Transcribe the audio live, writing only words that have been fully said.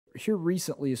here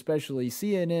recently, especially,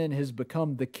 CNN has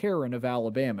become the Karen of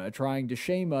Alabama, trying to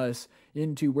shame us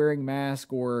into wearing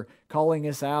masks or calling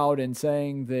us out and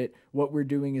saying that what we're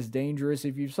doing is dangerous.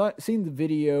 If you've seen the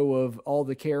video of all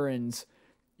the Karens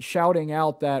shouting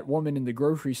out that woman in the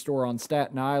grocery store on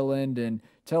Staten Island and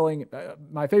telling,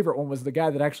 my favorite one was the guy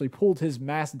that actually pulled his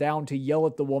mask down to yell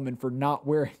at the woman for not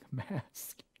wearing a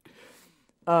mask.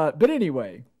 But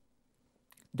anyway,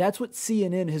 that's what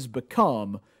CNN has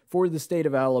become for the state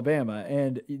of Alabama.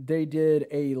 And they did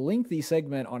a lengthy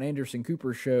segment on Anderson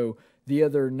Cooper's show the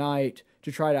other night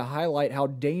to try to highlight how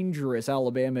dangerous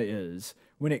Alabama is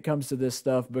when it comes to this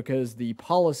stuff, because the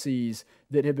policies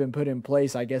that have been put in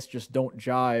place, I guess, just don't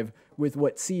jive with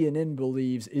what CNN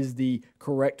believes is the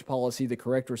correct policy, the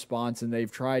correct response. And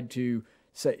they've tried to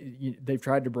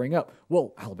bring up,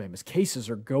 well, Alabama's cases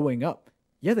are going up.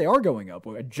 Yeah, they are going up.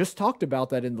 I just talked about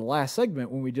that in the last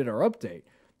segment when we did our update.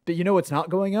 But you know what's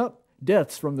not going up?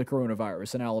 Deaths from the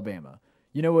coronavirus in Alabama.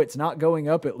 You know what's not going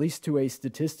up, at least to a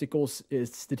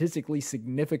statistically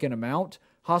significant amount?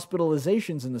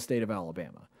 Hospitalizations in the state of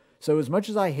Alabama. So as much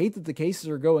as I hate that the cases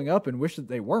are going up and wish that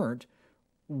they weren't,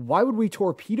 why would we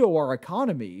torpedo our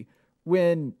economy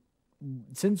when,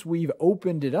 since we've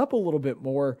opened it up a little bit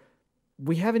more,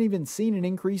 we haven't even seen an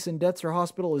increase in deaths or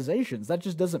hospitalizations? That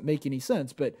just doesn't make any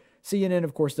sense. But CNN,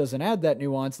 of course, doesn't add that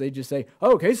nuance. They just say,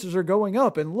 oh, cases are going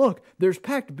up, and look, there's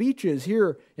packed beaches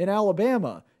here in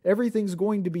Alabama. Everything's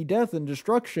going to be death and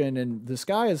destruction, and the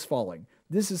sky is falling.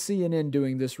 This is CNN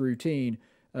doing this routine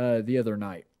the other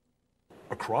night.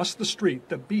 Across the street,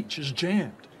 the beach is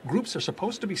jammed. Groups are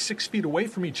supposed to be 6 feet away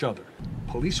from each other.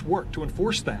 Police work to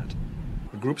enforce that.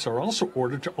 The groups are also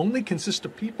ordered to only consist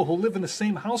of people who live in the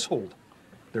same household.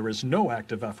 There is no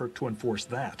active effort to enforce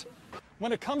that.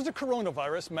 When it comes to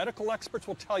coronavirus, medical experts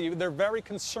will tell you they're very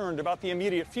concerned about the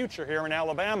immediate future here in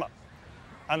Alabama.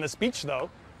 On this beach, though,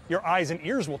 your eyes and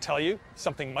ears will tell you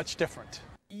something much different.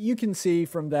 You can see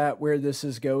from that where this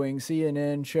is going.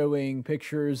 CNN showing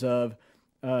pictures of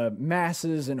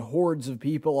masses and hordes of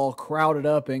people all crowded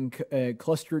up and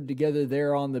clustered together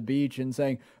there on the beach and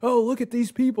saying, oh, look at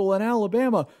these people in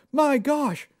Alabama. My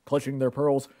gosh, clutching their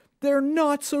pearls. They're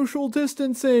not social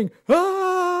distancing.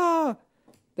 Ah!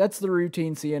 That's the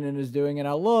routine CNN is doing. And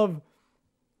I love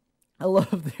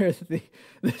the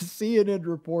CNN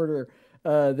reporter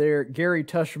there, Gary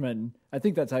Tushman. I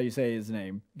think that's how you say his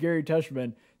name. Gary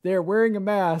Tushman. They're wearing a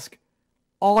mask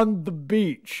on the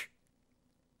beach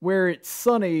where it's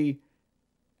sunny.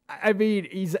 I mean,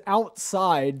 he's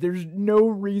outside. There's no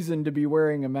reason to be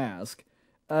wearing a mask.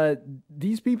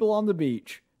 These people on the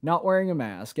beach not wearing a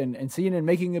mask, and CNN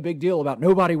making a big deal about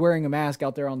nobody wearing a mask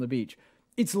out there on the beach.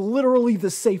 It's literally the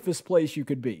safest place you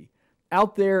could be.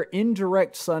 Out there in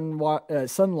direct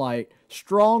sunlight,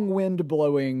 strong wind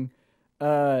blowing.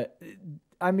 I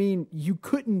mean, you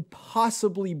couldn't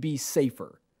possibly be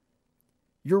safer.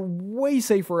 You're way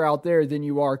safer out there than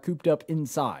you are cooped up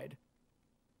inside.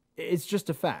 It's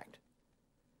just a fact.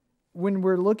 When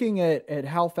we're looking at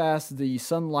how fast the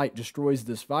sunlight destroys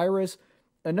this virus,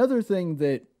 another thing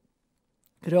that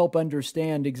could help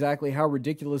understand exactly how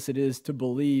ridiculous it is to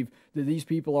believe that these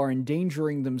people are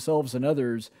endangering themselves and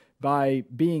others by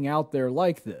being out there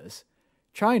like this.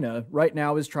 China right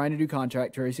now is trying to do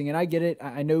contact tracing, and I get it.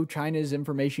 I know China's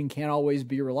information can't always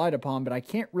be relied upon, but I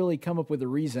can't really come up with a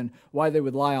reason why they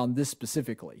would lie on this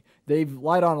specifically. They've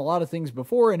lied on a lot of things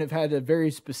before and have had a very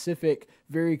specific,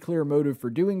 very clear motive for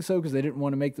doing so because they didn't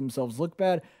want to make themselves look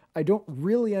bad. I don't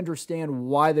really understand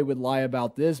why they would lie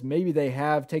about this. Maybe they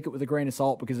have. Take it with a grain of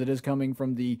salt because it is coming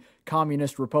from the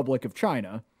Communist Republic of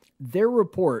China. Their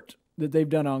report that they've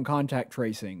done on contact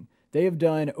tracing, they have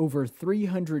done over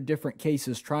 300 different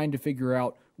cases trying to figure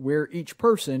out where each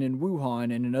person in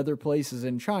Wuhan and in other places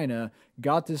in China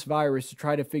got this virus to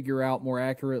try to figure out more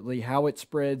accurately how it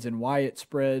spreads and why it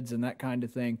spreads and that kind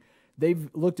of thing. They've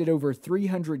looked at over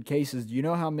 300 cases. Do you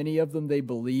know how many of them they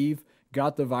believe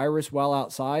got the virus while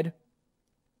outside?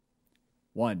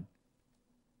 1.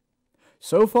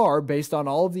 So far, based on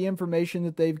all of the information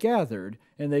that they've gathered,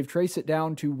 and they've traced it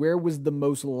down to where was the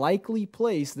most likely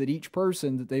place that each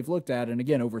person that they've looked at, and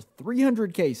again, over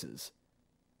 300 cases,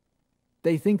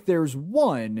 they think there's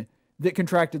 1 that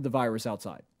contracted the virus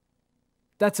outside.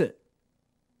 That's it.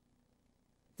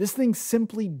 This thing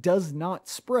simply does not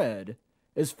spread,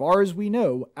 as far as we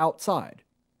know, outside.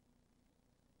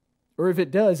 Or if it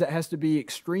does, it has to be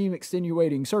extreme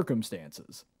extenuating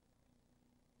circumstances.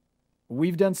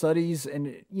 We've done studies,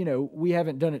 and, we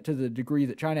haven't done it to the degree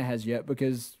that China has yet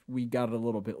because we got it a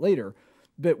little bit later.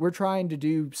 But we're trying to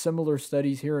do similar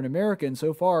studies here in America, and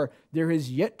so far, there has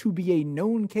yet to be a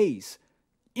known case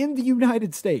in the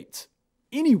United States,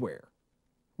 anywhere,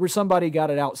 where somebody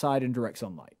got it outside in direct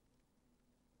sunlight.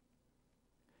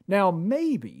 Now,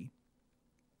 maybe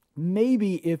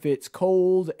if it's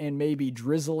cold and maybe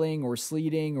drizzling or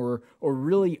sleeting or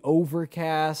really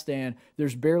overcast and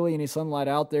there's barely any sunlight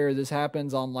out there, this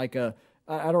happens on like a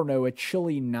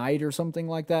chilly night or something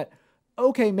like that.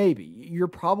 Okay, maybe. You're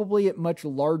probably at much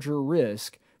larger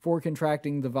risk for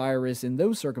contracting the virus in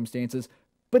those circumstances,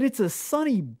 but it's a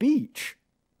sunny beach.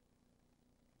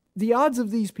 The odds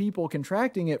of these people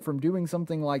contracting it from doing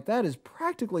something like that is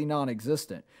practically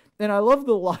non-existent. And I love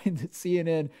the line that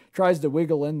CNN tries to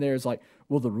wiggle in there. It's like,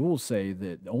 well, the rules say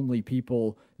that only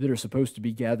people that are supposed to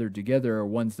be gathered together are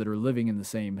ones that are living in the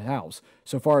same house.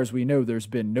 So far as we know, there's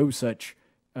been no such,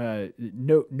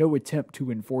 no attempt to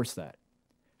enforce that.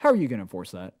 How are you going to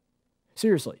enforce that?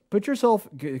 Seriously, put yourself,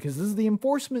 because this is the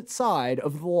enforcement side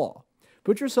of the law.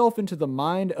 Put yourself into the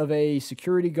mind of a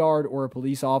security guard or a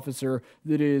police officer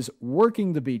that is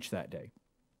working the beach that day.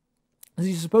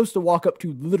 He's supposed to walk up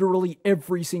to literally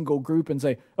every single group and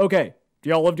say, okay,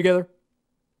 do y'all live together?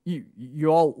 You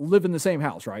all live in the same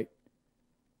house, right?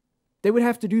 They would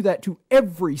have to do that to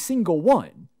every single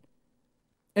one.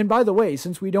 And by the way,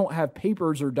 since we don't have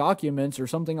papers or documents or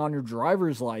something on your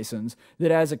driver's license that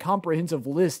has a comprehensive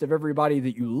list of everybody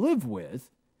that you live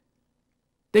with,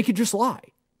 they could just lie.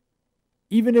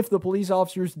 Even if the police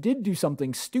officers did do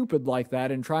something stupid like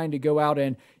that and trying to go out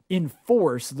and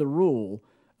enforce the rule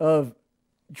of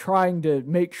trying to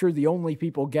make sure the only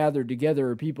people gathered together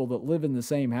are people that live in the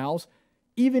same house,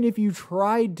 even if you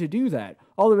tried to do that,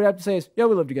 all they would have to say is, yeah,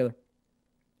 we live together.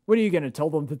 What are you going to tell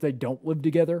them, that they don't live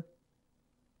together?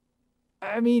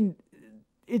 I mean,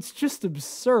 it's just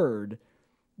absurd,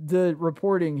 the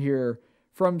reporting here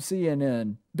from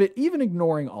CNN. But even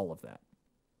ignoring all of that,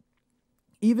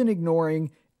 even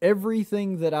ignoring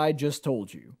everything that I just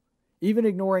told you, even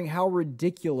ignoring how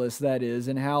ridiculous that is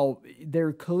and how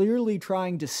they're clearly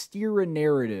trying to steer a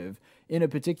narrative in a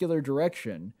particular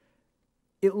direction,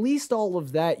 at least all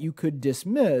of that you could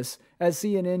dismiss as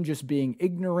CNN just being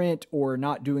ignorant or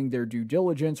not doing their due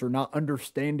diligence or not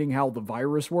understanding how the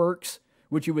virus works,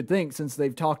 which you would think, since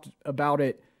they've talked about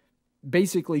it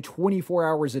basically 24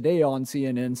 hours a day on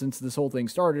CNN since this whole thing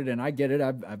started, and I get it,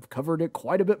 I've covered it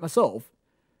quite a bit myself.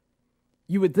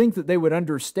 You would think that they would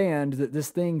understand that this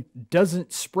thing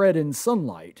doesn't spread in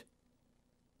sunlight.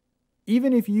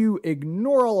 Even if you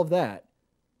ignore all of that,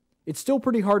 it's still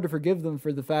pretty hard to forgive them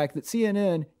for the fact that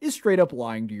CNN is straight up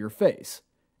lying to your face.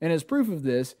 And as proof of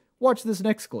this, watch this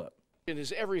next clip.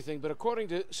 Is everything, but according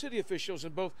to city officials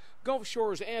in both Gulf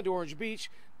Shores and Orange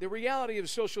Beach, the reality of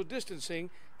social distancing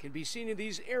can be seen in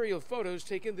these aerial photos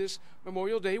taken this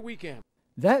Memorial Day weekend.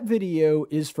 That video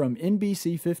is from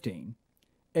NBC 15,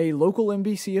 a local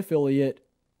NBC affiliate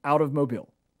out of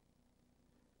Mobile.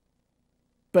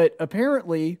 But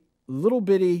apparently, little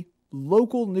bitty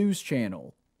local news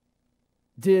channel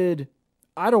did,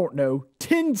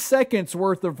 10 seconds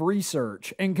worth of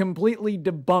research and completely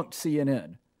debunked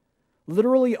CNN.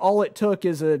 Literally all it took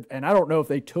is and I don't know if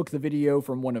they took the video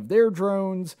from one of their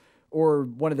drones or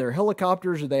one of their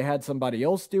helicopters or they had somebody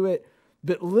else do it,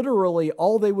 but literally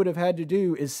all they would have had to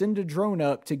do is send a drone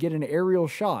up to get an aerial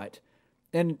shot,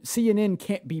 and CNN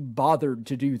can't be bothered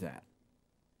to do that.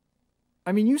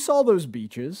 I mean, you saw those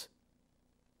beaches.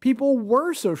 People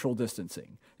were social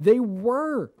distancing. They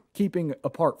were keeping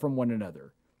apart from one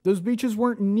another. Those beaches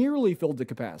weren't nearly filled to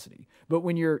capacity. But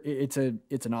when it's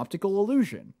an optical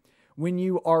illusion. When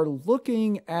you are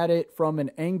looking at it from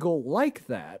an angle like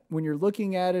that, when you're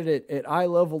looking at it at eye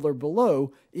level or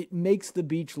below, it makes the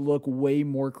beach look way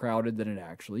more crowded than it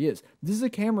actually is. This is a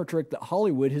camera trick that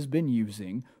Hollywood has been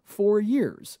using for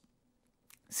years.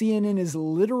 CNN is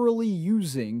literally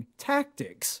using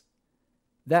tactics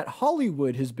that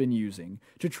Hollywood has been using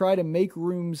to try to make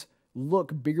rooms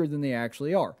look bigger than they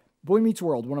actually are. Boy Meets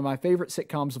World, one of my favorite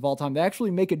sitcoms of all time. They actually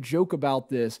make a joke about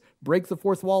this, break the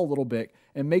fourth wall a little bit,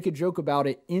 and make a joke about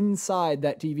it inside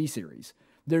that TV series.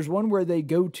 There's one where they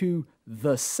go to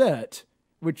the set,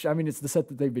 which, I mean, it's the set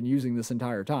that they've been using this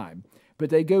entire time, but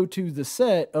they go to the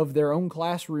set of their own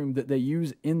classroom that they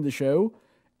use in the show,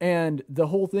 and the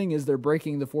whole thing is they're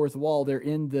breaking the fourth wall. They're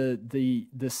in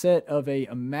the set of a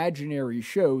imaginary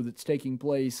show that's taking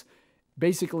place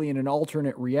basically in an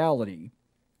alternate reality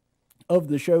of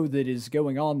the show that is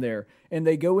going on there. And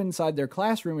they go inside their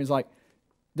classroom and it's like,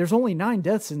 there's only 9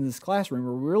 deaths in this classroom.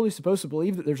 Are we really supposed to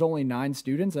believe that there's only 9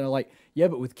 students? And they're like, yeah,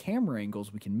 but with camera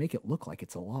angles, we can make it look like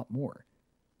it's a lot more.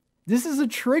 This is a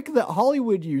trick that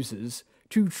Hollywood uses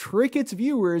to trick its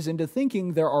viewers into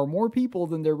thinking there are more people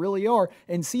than there really are.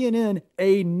 And CNN,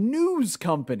 a news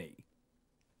company,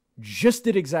 just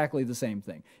did exactly the same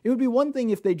thing. It would be one thing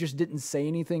if they just didn't say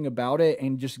anything about it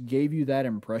and just gave you that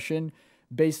impression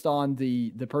based on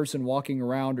the person walking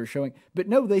around or showing. But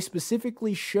no, they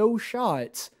specifically show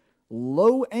shots,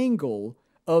 low angle,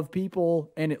 of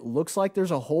people, and it looks like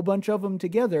there's a whole bunch of them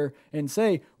together, and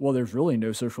say, well, there's really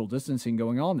no social distancing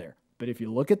going on there. But if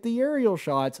you look at the aerial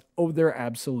shots, oh, there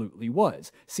absolutely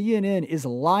was. CNN is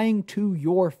lying to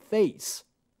your face.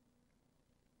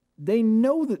 They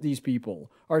know that these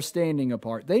people are standing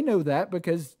apart. They know that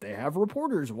because they have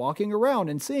reporters walking around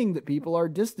and seeing that people are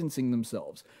distancing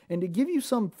themselves. And to give you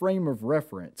some frame of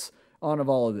reference on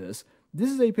all of this,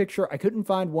 this is a picture. I couldn't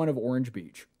find one of Orange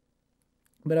Beach,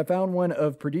 but I found one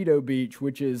of Perdido Beach,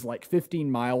 which is like 15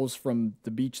 miles from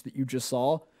the beach that you just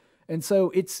saw. And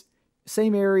so it's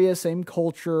same area, same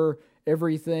culture,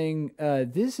 everything.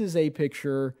 This is a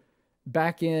picture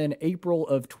back in April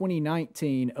of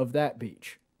 2019 of that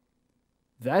beach.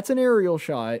 That's an aerial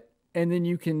shot, and then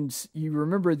you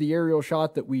remember the aerial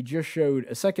shot that we just showed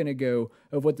a second ago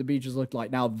of what the beaches looked like.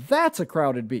 Now, that's a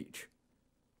crowded beach.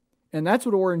 And that's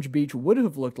what Orange Beach would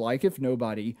have looked like if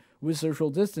nobody was social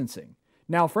distancing.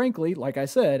 Now, frankly, like I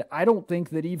said, I don't think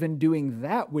that even doing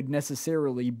that would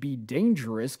necessarily be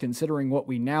dangerous considering what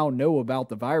we now know about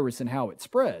the virus and how it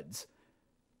spreads.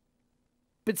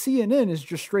 But CNN is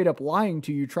just straight up lying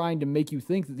to you, trying to make you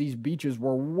think that these beaches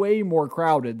were way more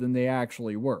crowded than they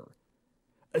actually were.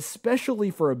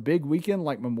 Especially for a big weekend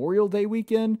like Memorial Day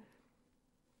weekend.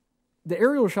 The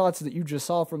aerial shots that you just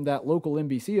saw from that local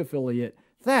NBC affiliate,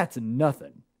 that's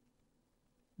nothing.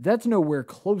 That's nowhere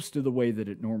close to the way that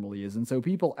it normally is. And so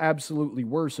people absolutely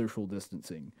were social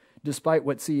distancing, despite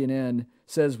what CNN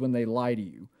says when they lie to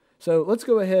you. So let's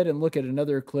go ahead and look at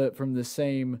another clip from the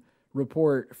same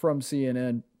report from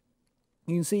CNN.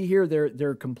 You can see here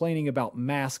they're complaining about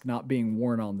masks not being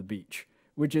worn on the beach,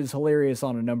 which is hilarious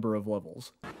on a number of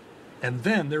levels. And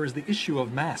then there is the issue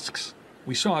of masks.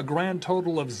 We saw a grand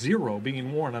total of 0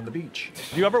 being worn on the beach.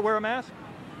 Do you ever wear a mask?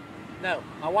 No,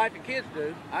 my wife and kids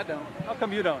do. I don't. How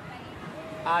come you don't?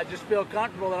 I just feel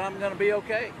comfortable that I'm going to be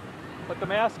okay. But the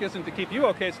mask isn't to keep you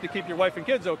okay, it's to keep your wife and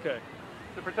kids okay.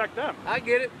 To protect them. I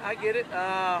get it.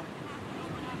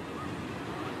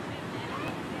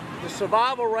 The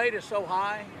survival rate is so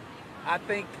high, I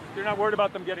think... You're not worried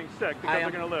about them getting sick because they're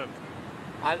going to live?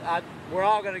 We're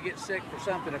all going to get sick for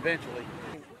something eventually.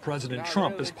 President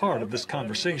Trump is part of this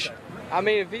conversation. I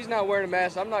mean, if he's not wearing a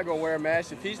mask, I'm not going to wear a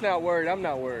mask. If he's not worried, I'm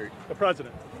not worried. The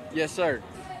president? Yes, sir.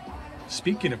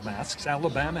 Speaking of masks,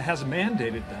 Alabama has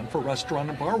mandated them for restaurant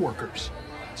and bar workers.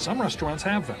 Some restaurants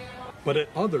have them, but at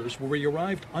others where we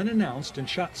arrived unannounced and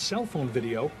shot cell phone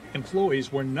video,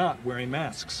 employees were not wearing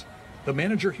masks. The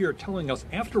manager here telling us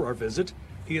after our visit,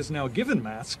 he has now given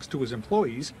masks to his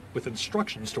employees with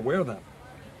instructions to wear them.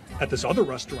 At this other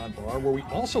restaurant bar where we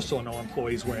also saw no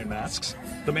employees wearing masks,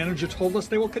 the manager told us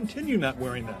they will continue not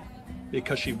wearing them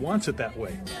because she wants it that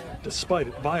way, despite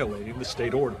it violating the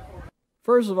state order.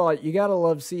 First of all, you gotta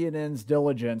love CNN's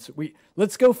diligence.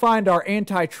 Let's go find our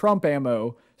anti-Trump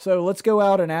ammo. So let's go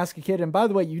out and ask a kid. And by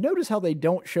the way, you notice how they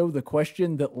don't show the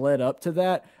question that led up to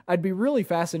that? I'd be really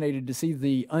fascinated to see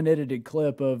the unedited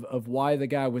clip of why the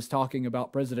guy was talking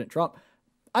about President Trump.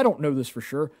 I don't know this for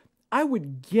sure. I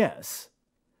would guess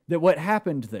that what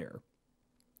happened there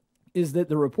is that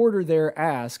the reporter there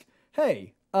asked,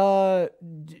 hey,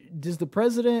 does the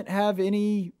president have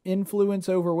any influence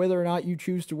over whether or not you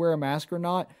choose to wear a mask or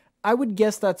not? I would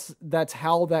guess that's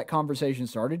how that conversation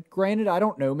started. Granted, I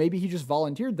don't know. Maybe he just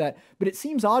volunteered that. But it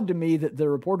seems odd to me that the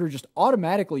reporter just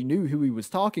automatically knew who he was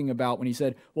talking about when he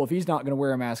said, well, if he's not going to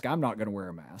wear a mask, I'm not going to wear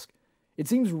a mask. It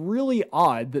seems really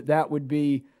odd that would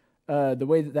be the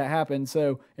way that happened.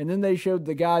 So, and then they showed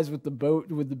the guys with the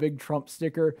boat with the big Trump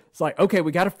sticker. It's like, okay,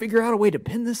 we got to figure out a way to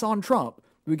pin this on Trump.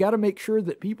 We got to make sure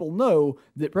that people know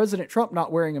that President Trump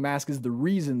not wearing a mask is the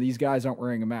reason these guys aren't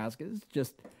wearing a mask. It's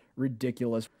just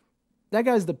ridiculous. That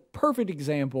guy's the perfect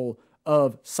example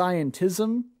of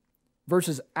scientism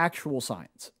versus actual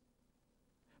science.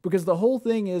 Because the whole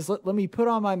thing is, let me put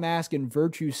on my mask and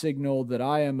virtue signal that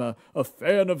I am a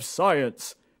fan of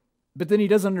science. But then he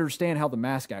doesn't understand how the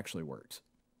mask actually works.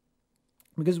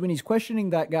 Because when he's questioning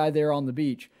that guy there on the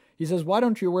beach, he says, why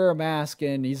don't you wear a mask?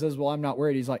 And he says, well, I'm not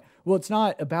worried. He's like, well, it's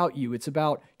not about you. It's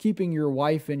about keeping your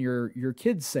wife and your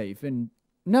kids safe. And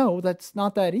no, that's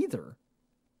not that either.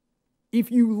 If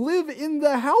you live in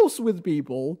the house with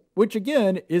people, which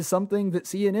again is something that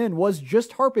CNN was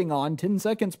just harping on 10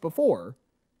 seconds before,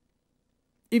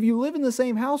 if you live in the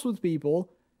same house with people,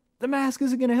 the mask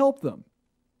isn't going to help them.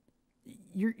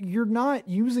 you're not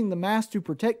using the mask to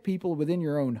protect people within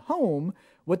your own home.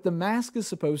 What the mask is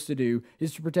supposed to do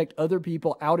is to protect other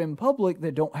people out in public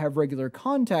that don't have regular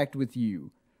contact with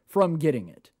you from getting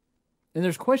it. And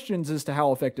there's questions as to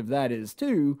how effective that is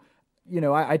too.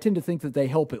 I tend to think that they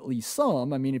help at least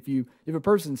some. I mean, if a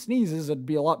person sneezes, it'd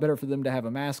be a lot better for them to have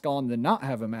a mask on than not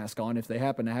have a mask on if they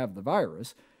happen to have the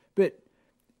virus. But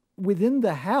within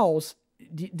the house,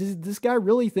 does this guy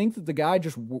really think that the guy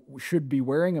just should be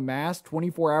wearing a mask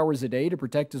 24 hours a day to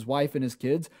protect his wife and his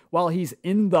kids while he's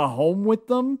in the home with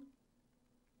them?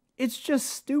 It's just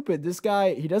stupid. This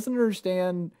guy, he doesn't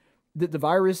understand that the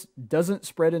virus doesn't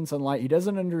spread in sunlight. He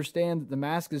doesn't understand that the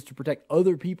mask is to protect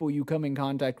other people you come in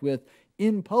contact with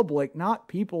in public, not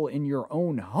people in your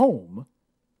own home.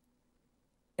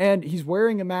 And he's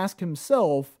wearing a mask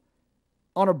himself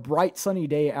on a bright sunny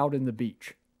day out in the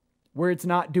beach, where it's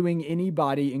not doing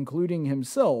anybody, including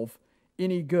himself,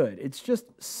 any good. It's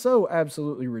just so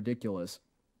absolutely ridiculous.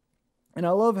 And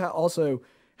I love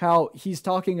how he's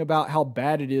talking about how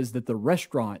bad it is that the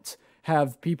restaurants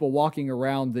have people walking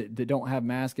around that don't have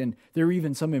masks, and there are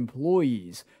even some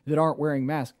employees that aren't wearing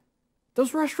masks.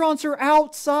 Those restaurants are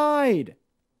outside.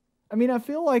 I mean, I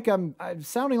feel like I'm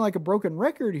sounding like a broken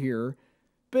record here,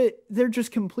 but they're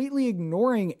just completely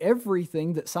ignoring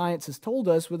everything that science has told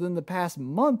us within the past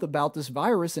month about this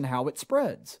virus and how it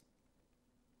spreads.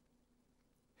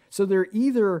 So they're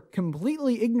either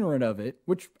completely ignorant of it,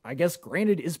 which I guess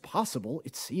granted is possible,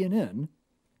 it's CNN,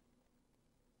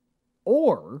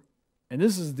 or, and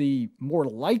this is the more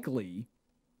likely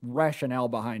rationale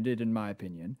behind it in my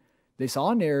opinion, they saw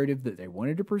a narrative that they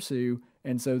wanted to pursue,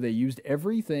 and so they used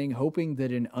everything hoping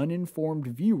that an uninformed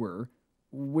viewer,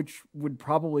 which would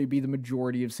probably be the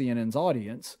majority of CNN's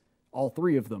audience, all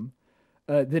three of them,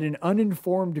 that an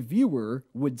uninformed viewer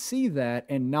would see that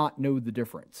and not know the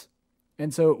difference.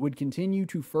 And so it would continue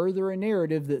to further a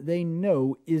narrative that they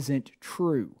know isn't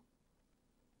true.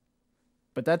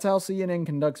 But that's how CNN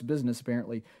conducts business,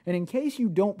 apparently. And in case you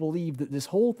don't believe that this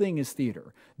whole thing is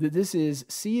theater, that this is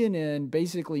CNN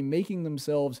basically making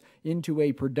themselves into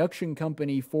a production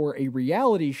company for a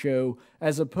reality show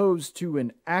as opposed to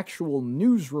an actual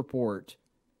news report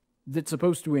that's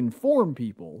supposed to inform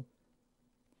people,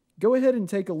 go ahead and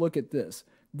take a look at this.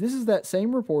 This is that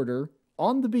same reporter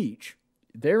on the beach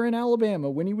there in Alabama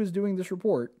when he was doing this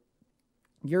report,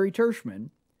 Gary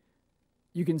Tushman.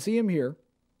 You can see him here.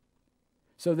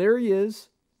 So there he is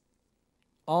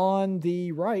on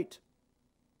the right,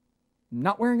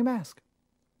 not wearing a mask.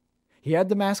 He had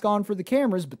the mask on for the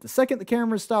cameras, but the second the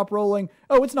cameras stop rolling,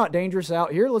 oh, it's not dangerous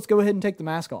out here, let's go ahead and take the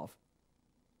mask off.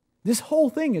 This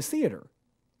whole thing is theater.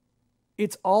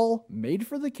 It's all made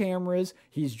for the cameras.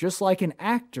 He's just like an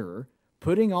actor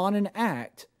putting on an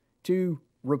act to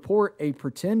report a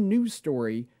pretend news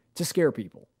story to scare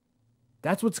people.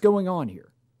 That's what's going on here.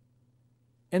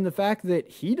 And the fact that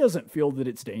he doesn't feel that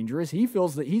it's dangerous, he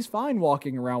feels that he's fine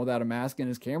walking around without a mask and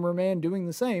his cameraman doing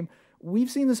the same.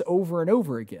 We've seen this over and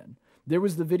over again. There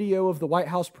was the video of the White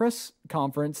House press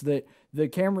conference that the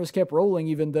cameras kept rolling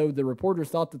even though the reporters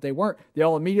thought that they weren't. They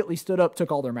all immediately stood up,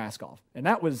 took all their masks off. And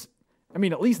that was, I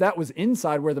mean, at least that was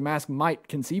inside where the mask might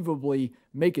conceivably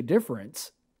make a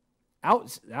difference.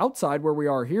 Outside where we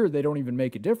are here, they don't even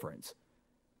make a difference.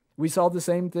 We saw the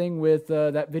same thing with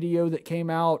that video that came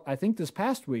out, I think, this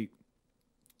past week,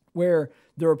 where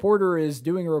the reporter is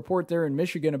doing a report there in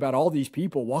Michigan about all these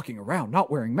people walking around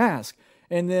not wearing masks.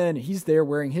 And then he's there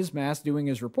wearing his mask doing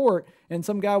his report, and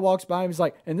some guy walks by and he's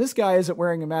like, and this guy isn't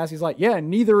wearing a mask. He's like, yeah,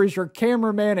 neither is your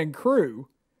cameraman and crew.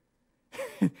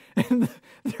 And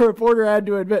the reporter had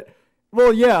to admit,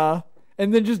 well, yeah,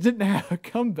 and then just didn't have a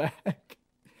comeback.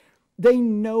 They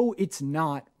know it's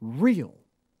not real.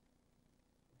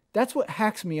 That's what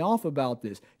hacks me off about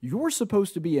this. You're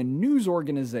supposed to be a news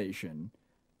organization,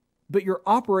 but you're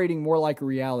operating more like a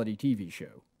reality TV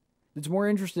show that's more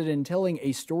interested in telling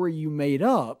a story you made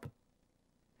up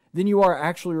than you are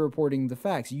actually reporting the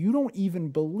facts. You don't even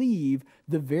believe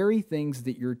the very things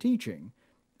that you're teaching.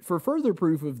 For further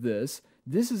proof of this,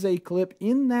 this is a clip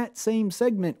in that same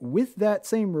segment with that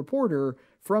same reporter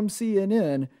from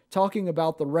CNN talking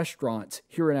about the restaurants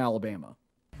here in Alabama.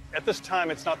 At this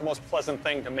time, it's not the most pleasant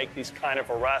thing to make these kind of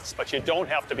arrests, but you don't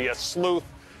have to be a sleuth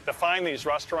to find these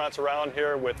restaurants around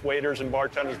here with waiters and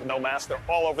bartenders with no masks. They're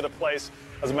all over the place.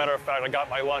 As a matter of fact, I got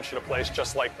my lunch at a place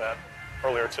just like that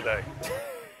earlier today.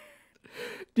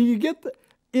 Do you get the...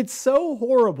 It's so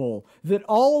horrible that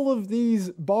all of these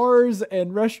bars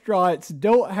and restaurants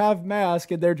don't have masks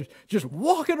and they're just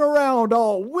walking around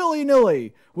all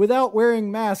willy-nilly without wearing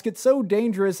masks. It's so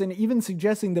dangerous, and even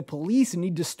suggesting the police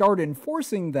need to start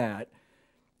enforcing that.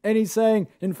 And he's saying,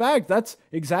 in fact, that's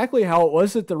exactly how it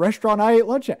was at the restaurant I ate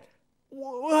lunch at.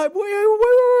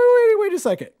 Wait a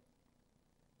second.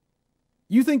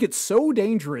 You think it's so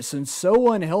dangerous and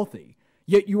so unhealthy,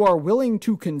 yet you are willing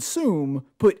to consume,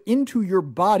 put into your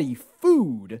body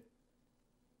food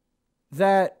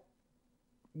that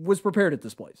was prepared at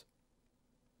this place.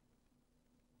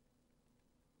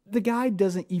 The guy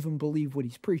doesn't even believe what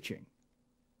he's preaching.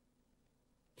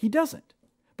 He doesn't.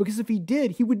 Because if he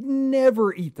did, he would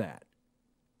never eat that.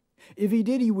 If he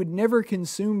did, he would never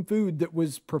consume food that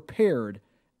was prepared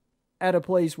at a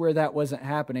place where that wasn't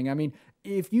happening. I mean,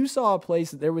 if you saw a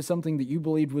place that there was something that you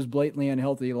believed was blatantly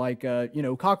unhealthy, like,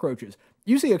 cockroaches,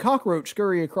 you see a cockroach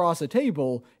scurry across a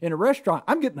table in a restaurant,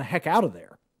 I'm getting the heck out of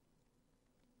there.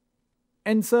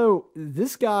 And so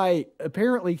this guy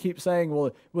apparently keeps saying,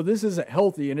 well, this isn't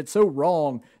healthy, and it's so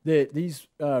wrong that these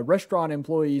restaurant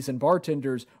employees and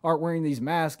bartenders aren't wearing these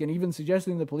masks, and even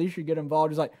suggesting the police should get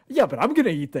involved. He's like, yeah, but I'm going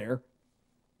to eat there.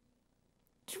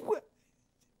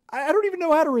 I don't even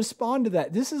know how to respond to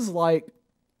that. This is like,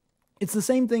 it's the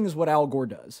same thing as what Al Gore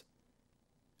does.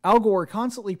 Al Gore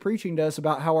constantly preaching to us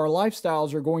about how our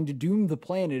lifestyles are going to doom the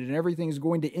planet and everything's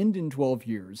going to end in 12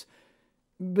 years.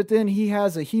 But then he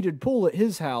has a heated pool at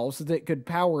his house that could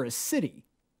power a city.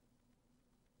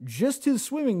 Just his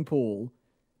swimming pool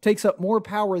takes up more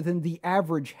power than the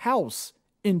average house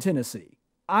in Tennessee.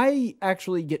 I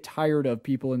actually get tired of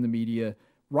people in the media,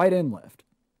 right and left,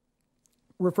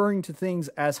 referring to things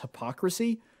as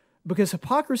hypocrisy, because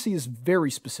hypocrisy is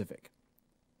very specific.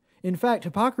 In fact,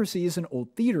 hypocrisy is an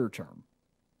old theater term.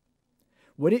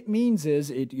 What it means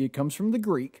is, it comes from the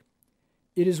Greek.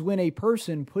 It is when a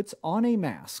person puts on a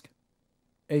mask,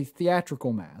 a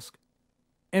theatrical mask,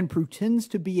 and pretends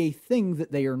to be a thing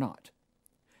that they are not.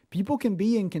 People can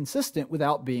be inconsistent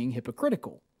without being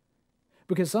hypocritical.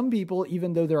 Because some people,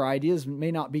 even though their ideas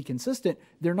may not be consistent,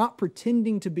 they're not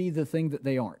pretending to be the thing that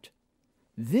they aren't.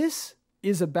 This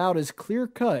is about as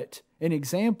clear-cut an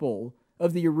example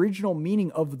of the original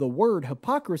meaning of the word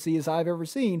hypocrisy as I've ever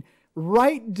seen,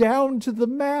 right down to the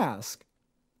mask.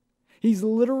 He's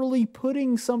literally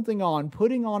putting something on,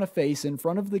 putting on a face in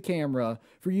front of the camera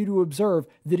for you to observe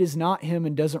that is not him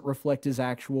and doesn't reflect his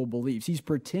actual beliefs. He's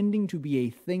pretending to be a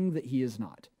thing that he is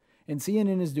not. And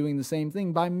CNN is doing the same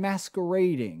thing by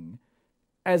masquerading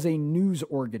as a news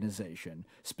organization,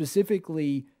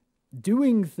 specifically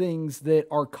doing things that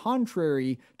are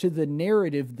contrary to the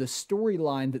narrative, the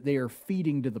storyline that they are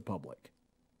feeding to the public.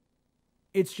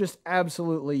 It's just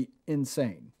absolutely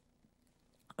insane.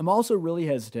 I'm also really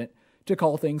hesitant to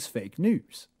call things fake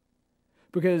news,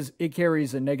 because it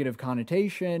carries a negative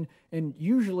connotation, and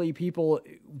usually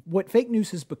what fake news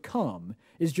has become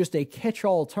is just a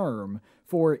catch-all term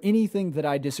for anything that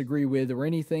I disagree with or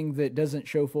anything that doesn't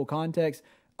show full context.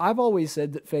 I've always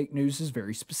said that fake news is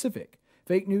very specific.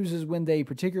 Fake news is when they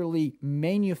particularly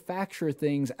manufacture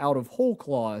things out of whole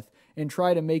cloth and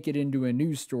try to make it into a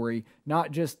news story,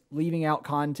 not just leaving out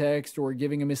context or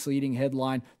giving a misleading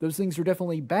headline. Those things are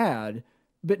definitely bad,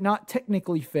 but not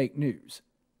technically fake news.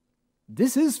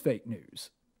 This is fake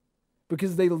news,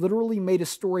 because they literally made a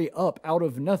story up out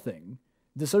of nothing.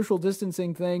 The social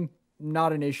distancing thing,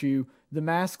 not an issue. The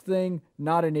mask thing,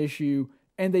 not an issue.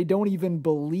 And they don't even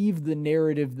believe the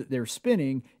narrative that they're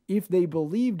spinning. If they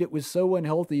believed it was so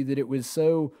unhealthy, that it was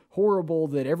so horrible,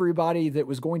 that everybody that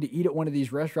was going to eat at one of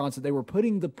these restaurants, that they were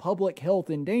putting the public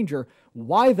health in danger,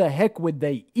 why the heck would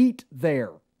they eat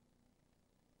there?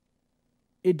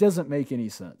 It doesn't make any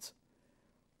sense.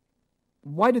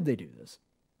 Why did they do this?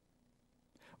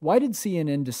 Why did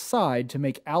CNN decide to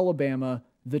make Alabama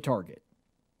the target?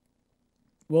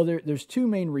 Well, there's two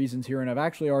main reasons here, and I've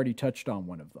actually already touched on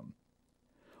one of them.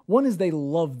 One is they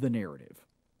love the narrative.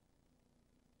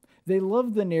 They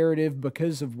love the narrative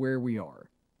because of where we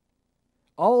are.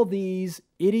 All these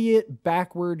idiot,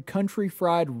 backward,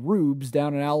 country-fried rubes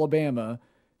down in Alabama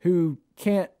who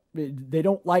they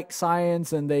don't like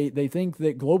science, and they think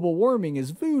that global warming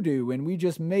is voodoo and we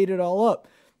just made it all up.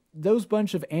 Those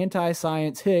bunch of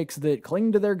anti-science hicks that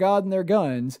cling to their God and their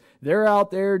guns, they're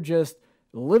out there just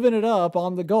living it up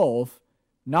on the Gulf,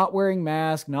 not wearing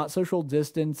masks, not social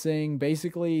distancing,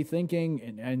 basically thinking,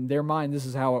 in their mind, this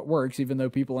is how it works, even though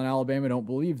people in Alabama don't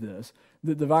believe this,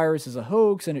 that the virus is a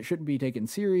hoax and it shouldn't be taken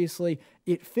seriously.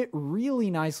 It fit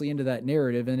really nicely into that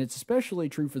narrative, and it's especially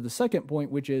true for the second point,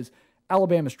 which is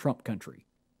Alabama's Trump country.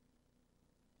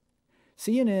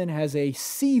 CNN has a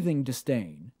seething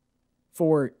disdain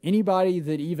for anybody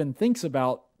that even thinks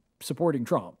about supporting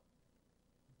Trump,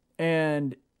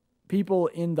 and people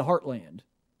in the heartland,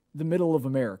 the middle of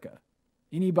America,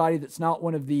 anybody that's not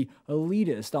one of the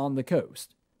elitists on the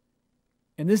coast.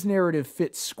 And this narrative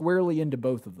fits squarely into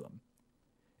both of them.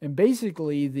 And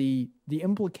basically, the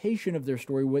implication of their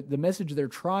story, what the message they're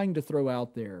trying to throw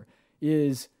out there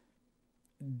is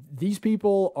these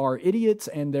people are idiots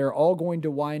and they're all going to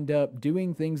wind up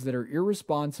doing things that are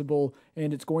irresponsible,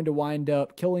 and it's going to wind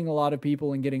up killing a lot of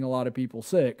people and getting a lot of people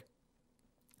sick.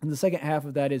 And the second half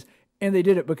of that is, and they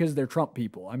did it because they're Trump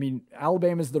people. I mean,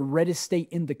 Alabama is the reddest state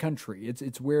in the country.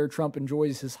 It's where Trump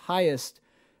enjoys his highest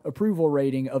approval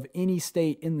rating of any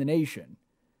state in the nation.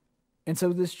 And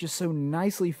so this just so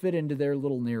nicely fit into their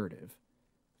little narrative.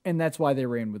 And that's why they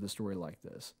ran with a story like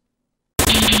this.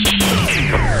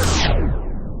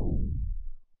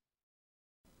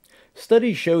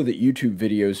 Studies show that YouTube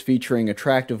videos featuring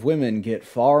attractive women get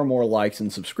far more likes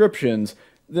and subscriptions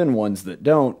than ones that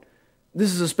don't.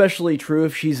 This is especially true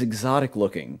if she's exotic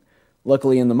looking.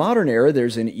 Luckily, in the modern era,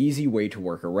 there's an easy way to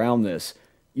work around this.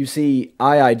 You see,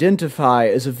 I identify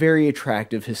as a very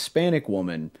attractive Hispanic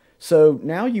woman, so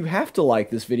now you have to like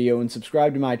this video and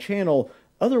subscribe to my channel,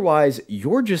 otherwise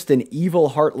you're just an evil,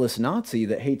 heartless Nazi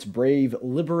that hates brave,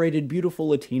 liberated, beautiful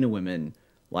Latina women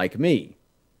like me.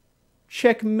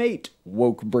 Checkmate,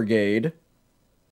 woke brigade.